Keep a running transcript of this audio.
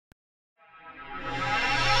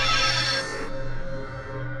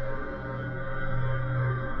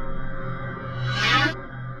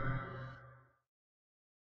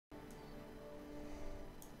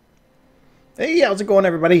Hey, how's it going,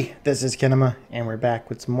 everybody? This is Kinema, and we're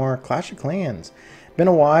back with some more Clash of Clans. Been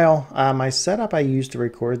a while. My setup I used to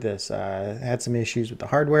record this had some issues with the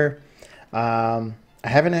hardware. I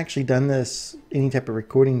haven't actually done this any type of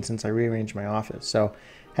recording since I rearranged my office. So,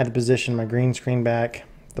 had to position my green screen back.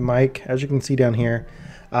 The mic, as you can see down here,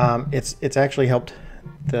 it's actually helped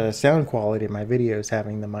the sound quality of my videos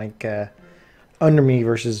having the mic under me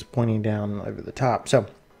versus pointing down over the top. So,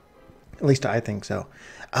 at least I think so.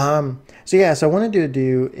 So I wanted to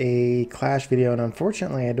do a Clash video, and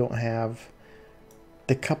unfortunately I don't have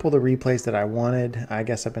the couple of the replays that I wanted. I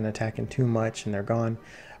guess I've been attacking too much and they're gone.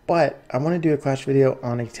 But I want to do a Clash video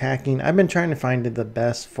on attacking. I've been trying to find the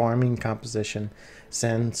best farming composition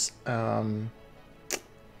since,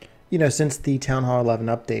 since the Townhall 11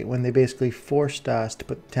 update, when they basically forced us to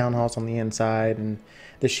put town halls on the inside and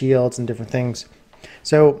the shields and different things.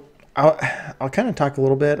 So I'll kind of talk a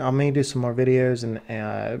little bit. I may do some more videos and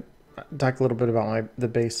talk a little bit about the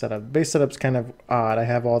base setup. Base setup's kind of odd. I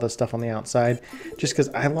have all this stuff on the outside just because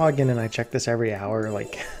I log in and I check this every hour,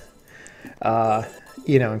 like,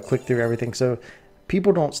 and click through everything. So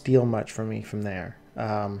people don't steal much from me from there.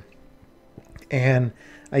 And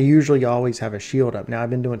I usually always have a shield up. Now I've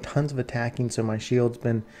been doing tons of attacking, so my shield's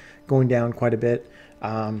been going down quite a bit.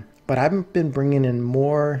 But I've been bringing in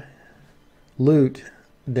more loot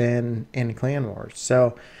than in Clan Wars,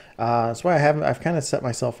 so that's why I've kind of set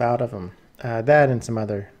myself out of them. That and some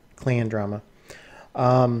other clan drama.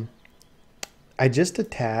 I just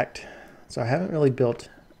attacked, so I haven't really built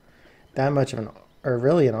that much of an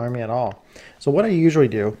army at all. So what I usually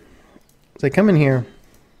do is I come in here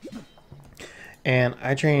and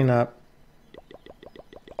I train up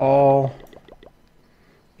all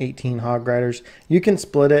 18 hog riders. You can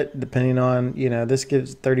split it depending on, this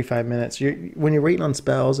gives 35 minutes. When you're waiting on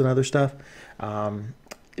spells and other stuff,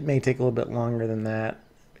 it may take a little bit longer than that.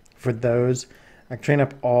 For those, I train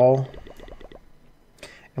up all,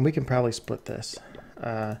 and we can probably split this.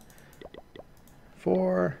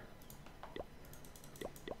 4,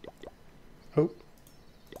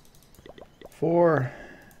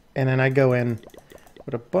 and then I go in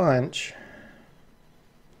with a bunch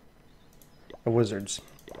of wizards.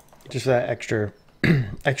 Just that extra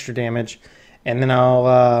damage, and then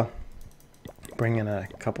I'll bring in a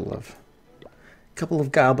couple of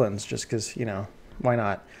goblins just because, why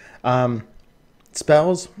not.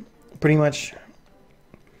 Spells, pretty much.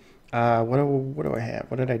 What do I have?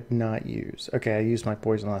 What did I not use? Okay, I used my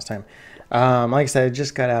poison last time. Like I said, I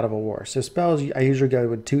just got out of a war, so spells I usually go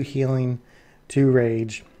with 2 healing, 2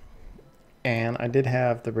 rage, and I did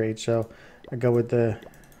have the rage, so I go with the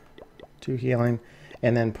 2 healing.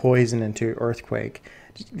 And then poison into earthquake.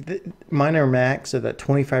 Minor max, so that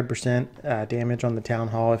 25% damage on the town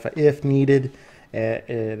hall if needed.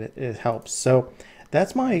 It helps. So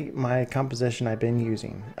that's my composition I've been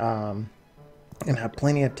using, and have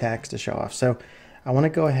plenty of attacks to show off. So I want to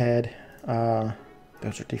go ahead.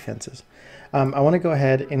 Those are defenses. I want to go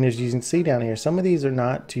ahead, and as you can see down here, some of these are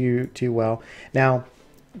not too well. Now,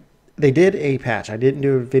 they did a patch. I didn't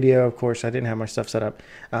do a video, of course. I didn't have my stuff set up.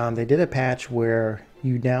 They did a patch where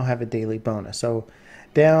you now have a daily bonus. So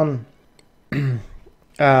down right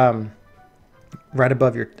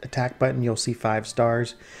above your attack button, you'll see 5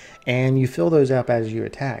 stars, and you fill those up as you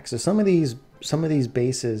attack. So some of these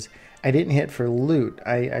bases I didn't hit for loot.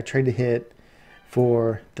 I tried to hit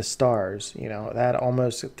for the stars. That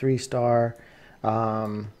almost a 3-star.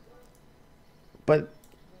 But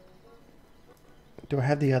do I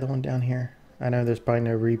have the other one down here? I know there's probably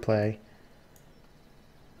no replay.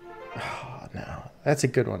 Oh, no. That's a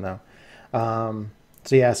good one, though.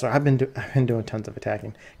 So I've been doing tons of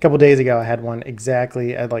attacking. A couple days ago, I had one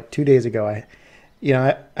exactly, like 2 days ago.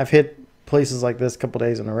 I've hit places like this a couple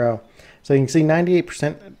days in a row. So you can see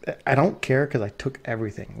 98%. I don't care because I took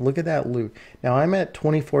everything. Look at that loot. Now, I'm at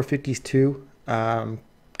 2452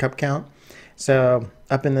 cup count. So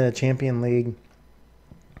up in the Champion League.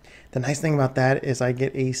 The nice thing about that is I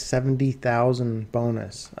get a 70,000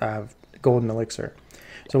 bonus of golden elixir.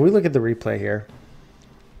 So we look at the replay here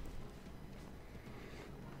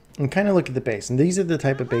and kind of look at the base. And these are the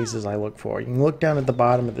type of bases I look for. You can look down at the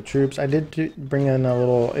bottom of the troops. I did bring in a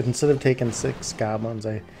little, instead of taking 6 goblins,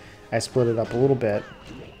 I split it up a little bit.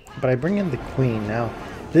 But I bring in the queen. Now,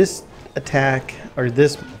 this attack, or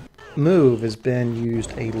this move, has been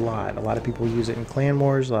used a lot. A lot of people use it in Clan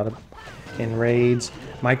Wars, a lot of in raids.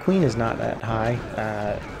 My queen is not that high.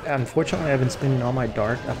 Unfortunately, I've been spending all my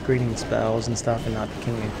dark upgrading spells and stuff, and not the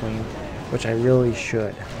king and queen, which I really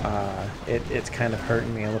should. It's kind of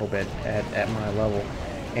hurting me a little bit at my level,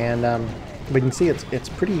 and but you can see it's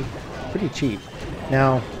pretty cheap.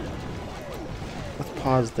 Now, let's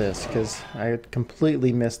pause this because I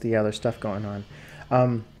completely missed the other stuff going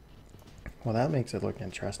on. Well, that makes it look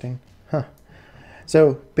interesting. Huh.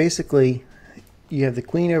 So basically, you have the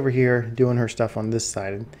queen over here doing her stuff on this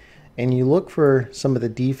side, and you look for some of the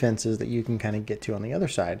defenses that you can kind of get to on the other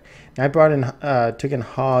side. Now, I brought in, took in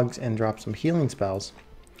hogs and dropped some healing spells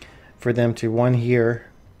for them to one here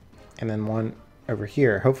and then one over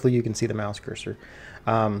here. Hopefully you can see the mouse cursor.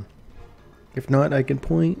 If not, I can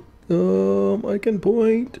point. I can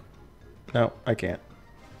point. No, I can't.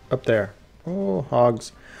 Up there. Oh,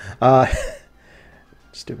 hogs.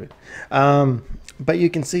 Stupid. But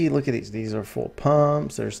you can see, look at these. These are full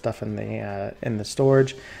pumps. There's stuff in the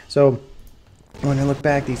storage. So when I look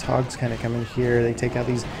back, these hogs kind of come in here. They take out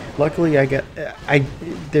these. Luckily,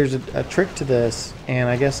 there's a trick to this, and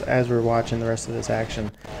I guess as we're watching the rest of this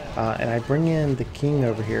action, and I bring in the king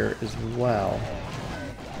over here as well.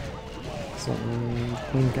 So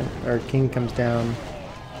king comes down.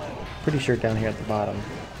 Pretty sure down here at the bottom.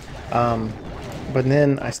 But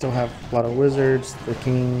then I still have a lot of wizards. The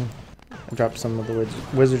king. I dropped some of the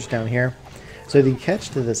wizards down here. So the catch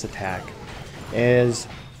to this attack is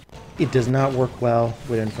it does not work well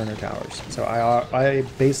with Inferno Towers. So I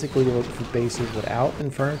basically look for bases without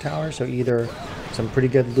Inferno Towers. So either some pretty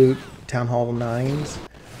good loot Townhall 9s,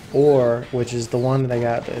 or, which is the one that I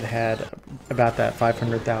got that had about that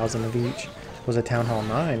 500,000 of each, was a Townhall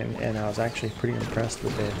 9, and I was actually pretty impressed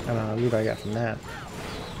with the amount of loot I got from that.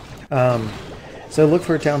 So look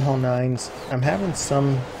for Townhall 9s. I'm having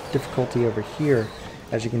some difficulty over here,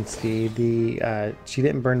 as you can see. She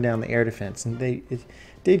didn't burn down the air defense, and it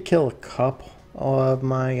did kill a couple of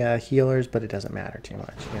my healers, but it doesn't matter too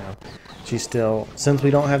much. You know, she's still, since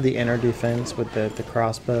we don't have the inner defense with the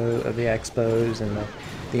crossbow of the expos and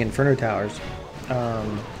the Inferno Towers,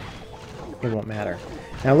 it won't matter.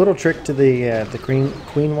 Now, a little trick to the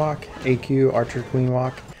queen walk, AQ archer queen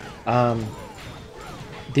walk.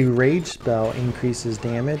 The rage spell increases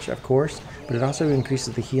damage, of course, but it also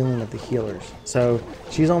increases the healing of the healers. So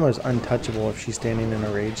she's almost untouchable if she's standing in a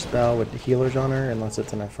rage spell with the healers on her, unless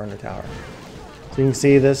it's an Inferno Tower. So you can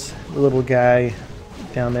see this little guy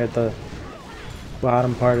down there at the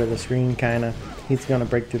bottom part of the screen, he's going to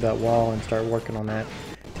break through that wall and start working on that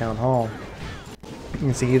Town Hall. You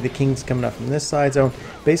can see the king's coming up from this side, so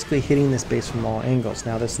basically hitting this base from all angles.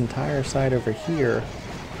 Now this entire side over here,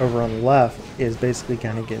 over on the left, is basically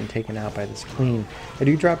kind of getting taken out by this queen. I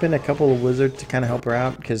do drop in a couple of wizards to kind of help her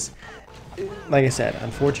out because, like I said,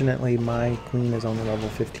 unfortunately my queen is only level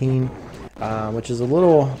 15, which is a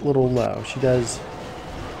little low. She does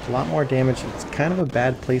a lot more damage. It's kind of a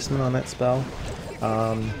bad placement on that spell,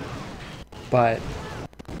 but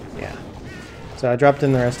yeah. So I dropped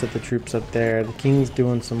in the rest of the troops up there. The king's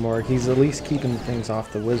doing some work. He's at least keeping things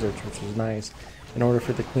off the wizards, which is nice, in order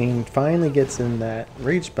for the queen finally gets in that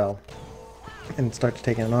rage spell and starts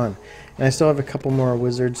taking it on. And I still have a couple more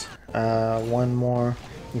wizards, one more.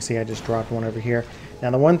 You can see I just dropped one over here. Now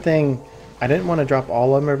the one thing, I didn't want to drop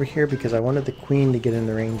all of them over here because I wanted the queen to get in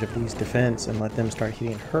the range of these defense and let them start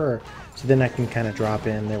hitting her, so then I can kind of drop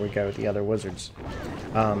in, there we go, with the other wizards.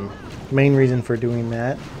 Main reason for doing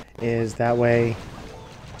that is that way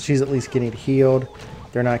she's at least getting healed,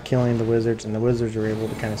 they're not killing the wizards, and the wizards are able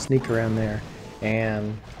to kind of sneak around there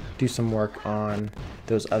and do some work on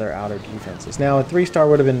those other outer defenses. Now a 3-star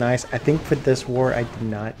would have been nice. I think for this war I did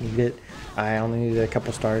not need it. I only needed a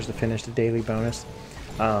couple stars to finish the daily bonus,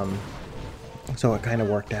 so it kind of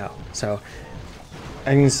worked out. So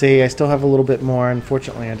I can see I still have a little bit more.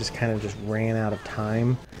 Unfortunately I just ran out of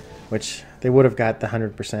time, which they would have got the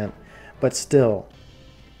 100%, but still,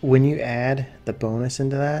 when you add the bonus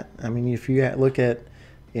into that, I mean, if you look at,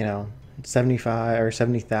 you know, 75 or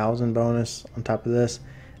 70,000 bonus on top of this,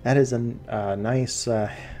 that is a nice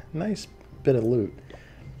bit of loot.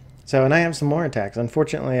 So, and I have some more attacks.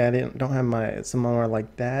 Unfortunately, I don't have some more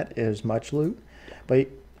like that as much loot. But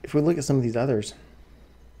if we look at some of these others,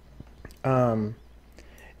 you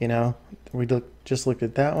know, just looked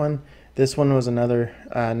at that one. This one was another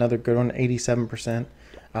good one, 87%.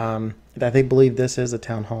 I believe this is a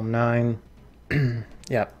Town Hall 9.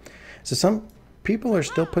 Yeah. So some people are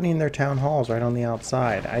still putting their Town Halls right on the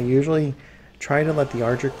outside. I usually try to let the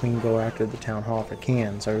Archer Queen go after the Town Hall if I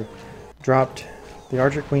can. So dropped the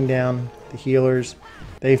Archer Queen down, the healers,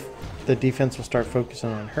 the defense will start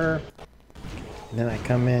focusing on her. And then I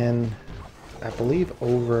come in, I believe,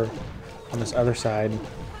 over on this other side.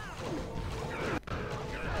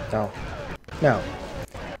 No,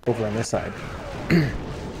 over on this side.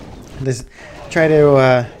 Try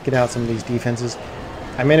to get out some of these defenses.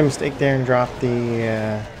 I made a mistake there and dropped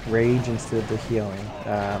the rage instead of the healing.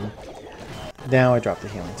 Now I drop the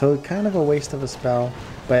healing. So kind of a waste of a spell,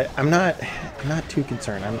 but I'm not too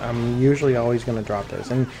concerned. I'm usually always going to drop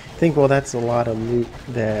those and think, well, that's a lot of loot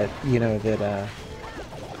that, you know, that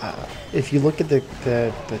if you look at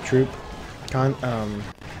the troop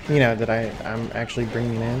you know, that I'm actually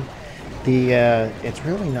bringing in, it's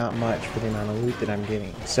really not much for the amount of loot that I'm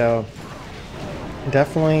getting. So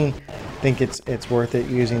definitely think it's worth it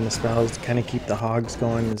using the spells to kind of keep the hogs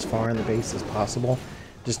going as far in the base as possible,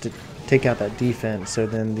 just to take out that defense. So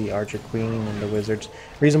then the Archer Queen and the Wizards.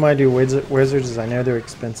 Reason why I do Wizards is I know they're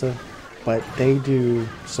expensive, but they do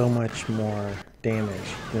so much more damage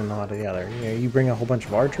than a lot of the other. You know, you bring a whole bunch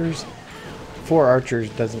of archers. 4 archers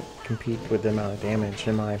doesn't compete with the amount of damage,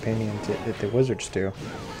 in my opinion, that the Wizards do.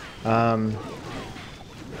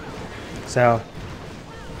 So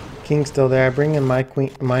King's still there. I bring in my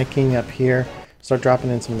king up here. Start dropping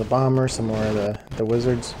in some of the bombers, some more of the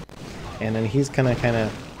Wizards, and then he's gonna kind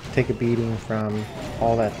of take a beating from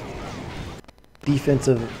all that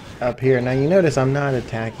defensive up here. Now you notice I'm not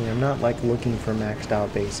attacking. I'm not like looking for maxed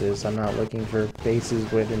out bases. I'm not looking for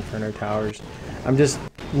bases with Inferno Towers. I'm just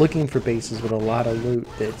looking for bases with a lot of loot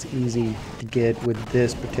that's easy to get with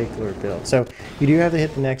this particular build. So you do have to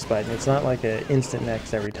hit the next button. It's not like an instant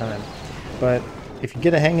next every time, but if you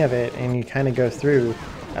get a hang of it and you kind of go through,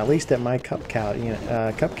 at least at my cup count, you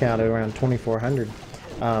know, cup count at around 2,400,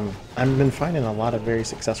 I've been finding a lot of very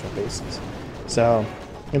successful bases. So,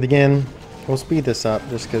 and again, we'll speed this up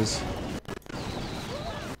just because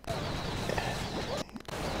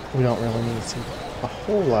we don't really need to see a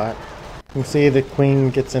whole lot. You can see the queen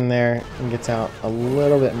gets in there and gets out a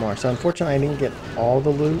little bit more. So unfortunately I didn't get all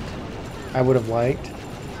the loot I would have liked.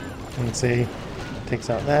 You can see, takes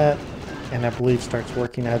out that, and I believe starts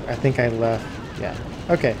working. I think I left, yeah.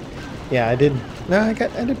 Okay, yeah, I did. No, I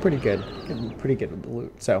did pretty good. Pretty good with the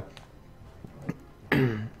loot. So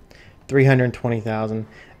 320,000. I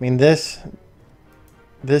mean, this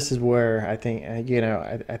is where I think, you know,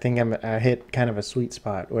 I think I hit kind of a sweet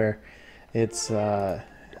spot where it's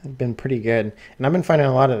been pretty good, and I've been finding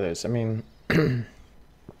a lot of those. I mean, don't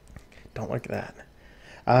look at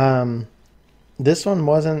that. This one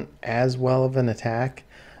wasn't as well of an attack.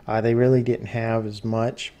 They really didn't have as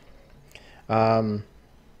much. Believe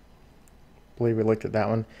we looked at that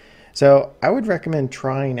one. So I would recommend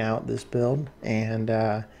trying out this build, and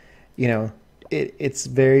you know, it's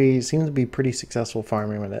seems to be pretty successful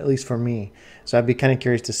farming with it, at least for me. So I'd be kind of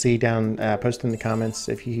curious to see down, post in the comments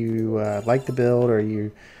if you like the build, or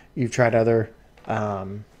you've tried other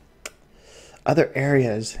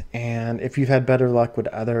areas, and if you've had better luck with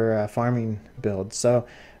other farming builds. So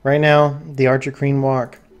right now, the Archer Queen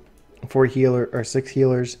walk, 4 healer or 6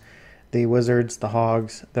 healers, the Wizards, the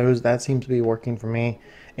Hogs, that seems to be working for me,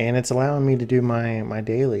 and it's allowing me to do my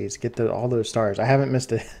dailies, get all those stars. I haven't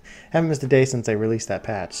missed a day since they released that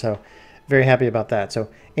patch, so very happy about that. So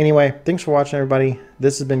anyway, thanks for watching, everybody.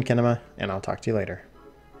 This has been Kinema, and I'll talk to you later.